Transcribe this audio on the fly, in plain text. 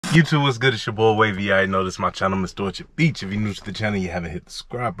YouTube, what's good? It's your boy Wavy. You already know this is my channel, Mr. Orchard Beach. If you're new to the channel, you haven't hit the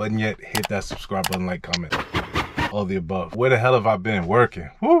subscribe button yet, hit that subscribe button, like, comment, all the above. Where the hell have I been working?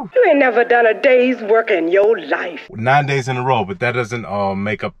 Woo. You ain't never done a day's work in your life. 9 days in a row, but that doesn't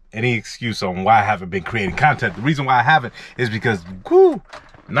make up any excuse on why I haven't been creating content. The reason why I haven't is because, whoo,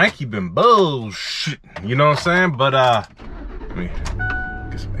 Nike been bullshit. You know what I'm saying? But let me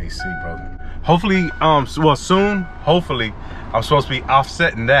get some AC, brother. Hopefully, well, soon, hopefully, I'm supposed to be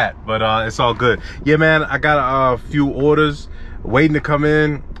offsetting that, but it's all good. Yeah, man, I got a few orders waiting to come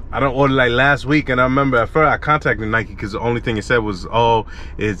in. I done ordered like last week, and I remember at first I contacted Nike because the only thing it said was, oh,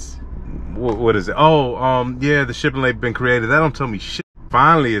 it's, what is it? Oh, yeah, the shipping label been created. That don't tell me shit.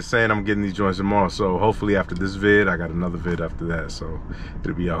 Finally, it's saying I'm getting these joints tomorrow, so hopefully after this vid, I got another vid after that, so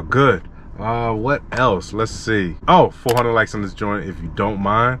it'll be all good. What else? Let's see. Oh, 400 likes on this joint, if you don't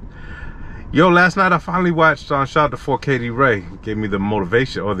mind. Yo, last night I finally watched, shout out to 4KD Ray, gave me the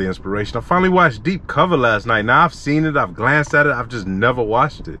motivation or the inspiration. I finally watched Deep Cover last night. Now I've seen it, I've glanced at it, I've just never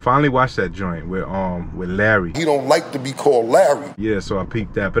watched it. Finally watched that joint with Larry. He don't like to be called Larry. Yeah, so I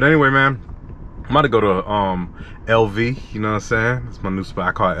peeked that. But anyway, man, I'm about to go to LV, you know what I'm saying? It's my new spot.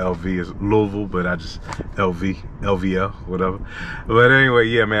 I call it LV, it's Louisville, but I just LV, LVL, whatever. But anyway,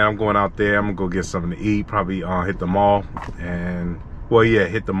 yeah, man, I'm going out there. I'm gonna go get something to eat, probably hit the mall and, well, yeah,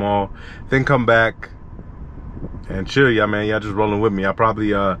 hit the mall, then come back and chill, y'all, man. Y'all just rolling with me. I'll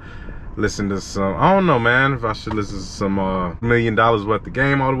probably listen to some, I don't know, man, if I should listen to some $1 million worth of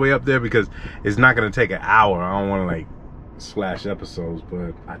game all the way up there, because it's not gonna take an hour. I don't want to like slash episodes,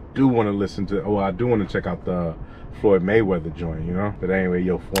 but I do want to listen to, oh, I do want to check out the Floyd Mayweather joint, you know. But anyway,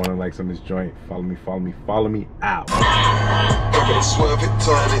 yo, 400 likes on this joint. Follow me, follow me, follow me out. Swerve it,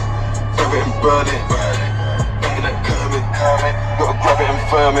 turn it, turn it and burn it.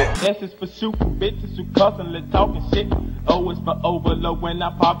 S is for shooting bitches who constantly talking shit. O is for overload when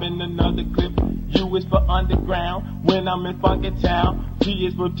I pop in another clip. U is for underground when I'm in funky town. G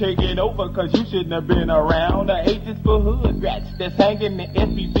is for taking over cause you shouldn't have been around. The H is for hood rats that's hanging in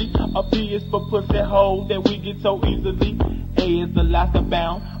SPV. A P is for pussy holes that we get so easily. A is the last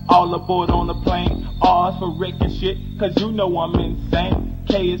bound, all aboard on the plane. R is for wrecking shit cause you know I'm insane.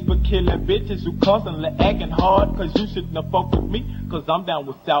 K is for killing bitches who constantly acting hard, cause you shouldn't have fucked with me, cause I'm down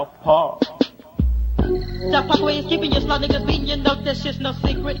with South Park. South Park way is keeping your slow niggas beating, you know this shit's no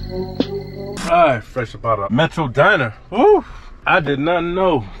secret. Alright, fresh up out of Metro Diner. Woo! I did not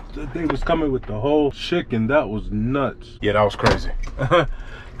know that they was coming with the whole chicken. That was nuts. Yeah, that was crazy.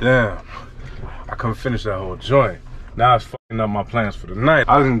 Damn. I couldn't finish that whole joint. Now it's fucking up my plans for the night.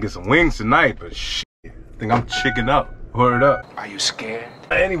 I was gonna get some wings tonight, but shit, I think I'm chicken up. Word up. Are you scared?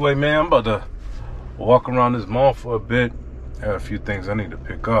 Anyway, man, I'm about to walk around this mall for a bit. I have a few things I need to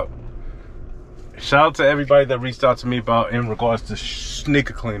pick up. Shout out to everybody that reached out to me about in regards to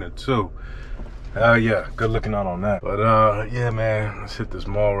sneaker cleaner too. Yeah, good looking out on that. But yeah, man, let's hit this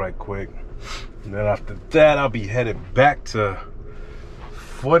mall right quick. And then after that, I'll be headed back to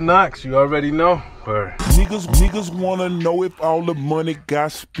Fort Knox. You already know. Word. Niggas wanna know if all the money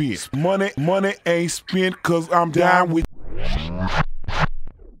got spent. Money ain't spent cause I'm down with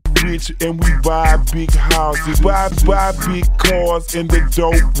rich and we buy big houses, buy big cars and the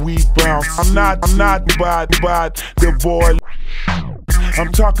dope we bounce. I'm not by the boy.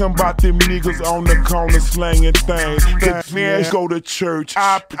 I'm talking about them niggas on the corner slanging things. The man go to church,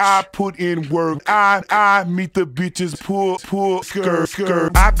 I put in work. I meet the bitches, pull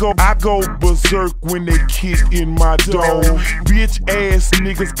skirt. I go berserk when they kick in my door. Bitch ass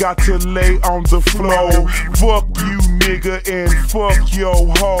niggas got to lay on the floor. Fuck you nigga and fuck your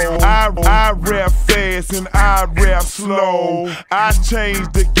hoe. I rap fast and I rap slow. I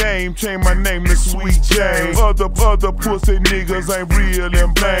changed the game, changed my name to Sweet James. Other pussy niggas ain't real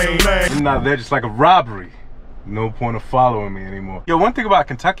and blame. Nah, they're just like a robbery. No point of following me anymore. Yo, one thing about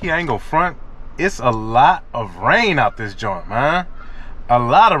Kentucky, I ain't gonna front. It's a lot of rain out this joint, man. A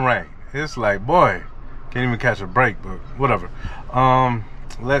lot of rain. It's like, boy, can't even catch a break, but whatever.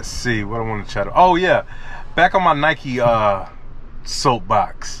 Let's see what I want to chat about. Oh yeah, back on my Nike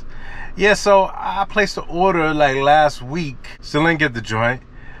soapbox. Yeah, so I placed the order like last week. Still didn't get the joint.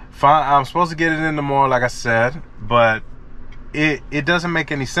 Fine, I'm supposed to get it in tomorrow, like I said, but it doesn't make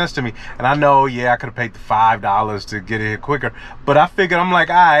any sense to me. And I know, yeah, I could have paid the $5 to get it here quicker, but I figured, I'm like,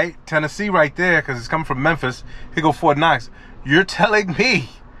 all right, Tennessee right there, because it's coming from Memphis. Here go Fort Knox. You're telling me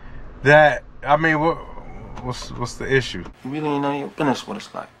that, I mean, what's the issue? You really ain't know your business what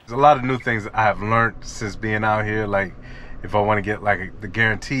it's like. There's a lot of new things that I have learned since being out here. Like, if I want to get like the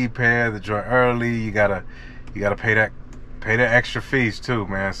guaranteed pair, the joint early, you gotta pay that extra fees too,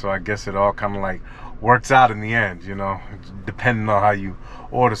 man. So I guess it all kind of like works out in the end, you know, depending on how you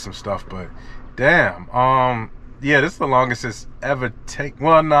order some stuff. But damn, yeah, this is the longest it's ever taken.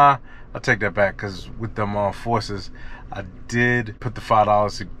 Well, nah, I'll take that back, because with them forces, I did put the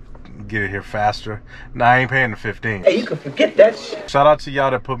 $5 to get it here faster. Nah, I ain't paying the 15. Hey, you can forget that shit. Shout out to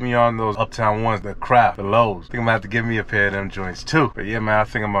y'all that put me on those Uptown ones, the crap, the lows. I think I'm gonna have to give me a pair of them joints too. But yeah, man, I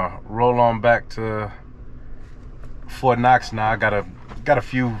think I'm gonna roll on back to Fort Knox now. I got a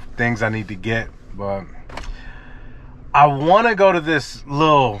few things I need to get, but I want to go to this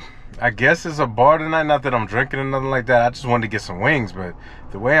little, I guess it's a bar tonight. Not that I'm drinking or nothing like that. I just wanted to get some wings, but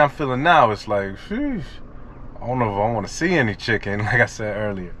the way I'm feeling now, it's like, sheesh, I don't know if I want to see any chicken, like I said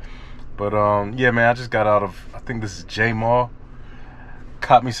earlier. But yeah, man, I just got out of, I think this is J Mall.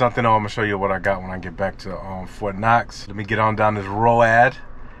 Caught me something. I'm gonna show you what I got when I get back to Fort Knox. Let me get on down this road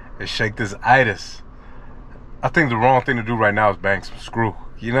and shake this itis. I think the wrong thing to do right now is bang some screw.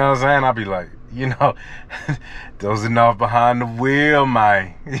 You know what I'm saying? I'll be like, you know, dozing off behind the wheel,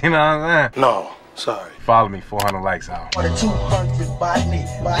 man. You know what I'm saying? No, sorry. Follow me, 400 likes out. On the 200 by me,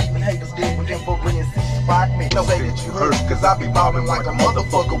 haters did with them for bringing spot me. Don't say that you hurt, cause I be mobbing like a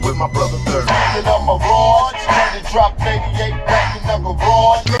motherfucker with my brother third. Standing on my rods, ready to drop 88 back in the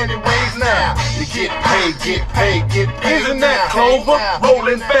garage. Many ways now, you get paid, get paid, get paid. Isn't that Clover?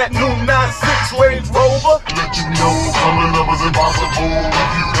 Rolling fat new 96 Range Rover. Let you know coming up is impossible if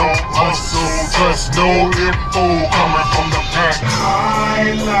you don't hustle. Just no info coming from the back.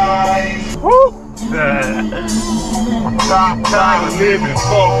 High life. Woo! Tired of living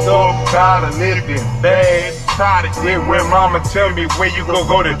fucked up, tired of living bad, tired of it where mama tell me where you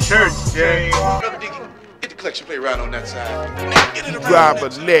go to church, Jay. Get the collection plate right on that side. Drive a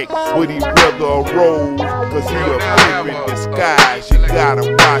neck with his brother a roll, cause he a pimp in disguise, you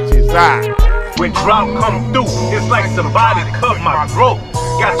gotta watch his eye. When drop come through, it's like somebody cut my throat.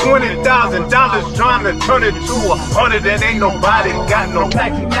 Got $20,000 trying to turn it to 100 and ain't nobody got no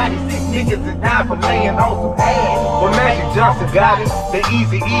 1996 niggas that died for laying on some ass. Well, Magic Johnson got it, the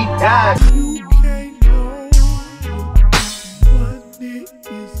Easy E died. You can't know what it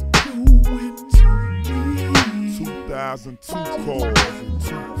is doing to me. 2002 calls in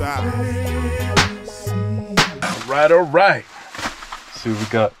 2000. All right. See what we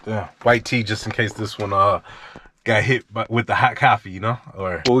got. White tea, just in case this one got hit with the hot coffee, you know?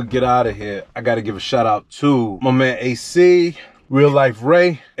 Or before we get out of here, I gotta give a shout out to my man AC, Real Life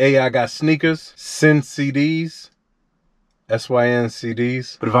Ray, AI Got Sneakers, Sin CDs, SYN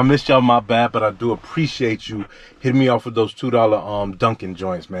CDs. But if I missed y'all, my bad, but I do appreciate you hitting me off with those $2 Dunkin'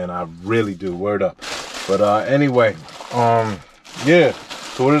 joints, man. I really do, word up. But anyway, yeah,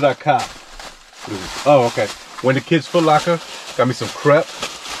 so what did I cop? Oh, okay. Went to Kids Foot Locker, got me some crepe.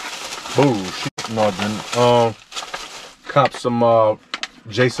 Bullshit. No, I didn't. Cop some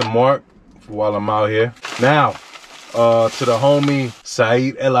Jason Mark while I'm out here. Now, to the homie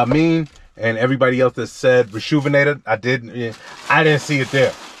Saeed El Amin and everybody else that said Rejuvenated, I didn't see it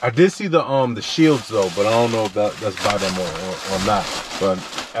there. I did see the shields though, but I don't know if that's by them or not. But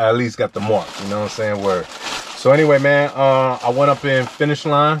I at least got the mark, you know what I'm saying? Word. So anyway, man, I went up in Finish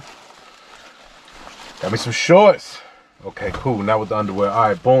Line. Got me some shorts. Okay, cool. Now with the underwear. All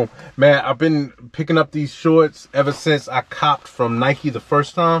right, boom. Man, I've been picking up these shorts ever since I copped from Nike the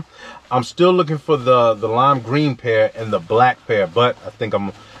first time. I'm still looking for the lime green pair and the black pair, but I think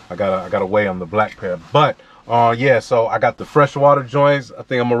I gotta weigh on the black pair. But yeah, so I got the freshwater joints. I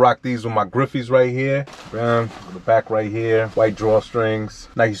think I'm gonna rock these with my Griffies right here. Bam, the back right here. White drawstrings.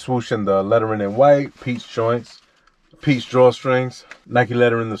 Nike swoosh and the lettering in white. Peach joints. Peach drawstrings, Nike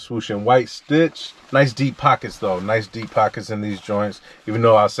lettering, the swoosh in white stitch. Nice deep pockets though, nice deep pockets in these joints. Even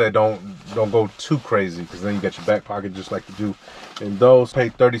though I said don't go too crazy, because then you got your back pocket just like you do in those.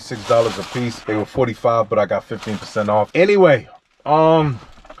 Paid $36 a piece. They were $45, but I got 15% off. Anyway,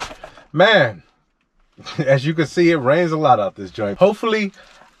 man, as you can see, it rains a lot out this joint. Hopefully,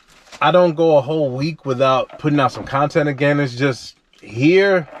 I don't go a whole week without putting out some content again. It's just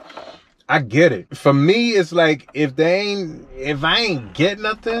here. I get it. For me, it's like if I ain't get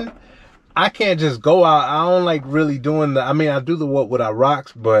nothing, I can't just go out. I don't like really doing I do the what I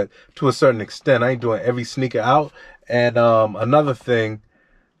rocks, but to a certain extent, I ain't doing every sneaker out. And another thing,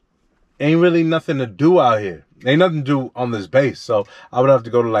 ain't really nothing to do out here. Ain't nothing to do on this base. So I would have to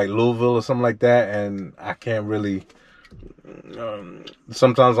go to like Louisville or something like that, and I can't really.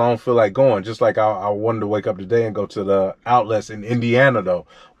 Sometimes I don't feel like going. Just like I wanted to wake up today and go to the outlets in Indiana though.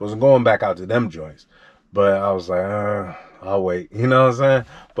 Wasn't going back out to them joints, but I was like, I'll wait. You know what I'm saying?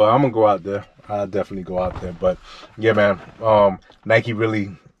 But I'm gonna go out there. I'll definitely go out there. But yeah, man, Nike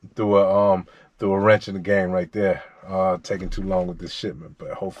really threw a wrench in the game right there. Taking too long with this shipment,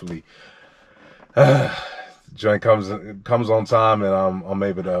 but hopefully Joint comes on time, and I'm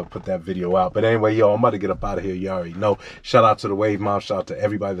able to put that video out. But anyway, yo, I'm about to get up out of here. You already know. Shout out to the Wave Mom. Shout out to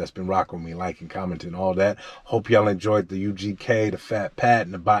everybody that's been rocking with me, liking, commenting, all that. Hope y'all enjoyed the UGK, the Fat Pat,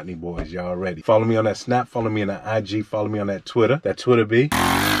 and the Botany Boys. Y'all ready? Follow me on that Snap. Follow me on that IG. Follow me on that Twitter. That Twitter be.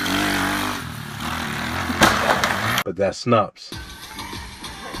 But that's Snups.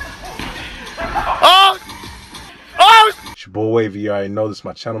 It's your boy Wavy. You already know this is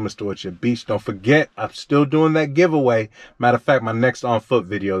my channel, Mr. What's Your Beach. Don't forget, I'm still doing that giveaway. Matter of fact, my next on foot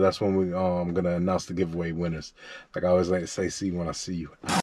video, that's when I'm gonna announce the giveaway winners. Like I always like to say, see you when I see you.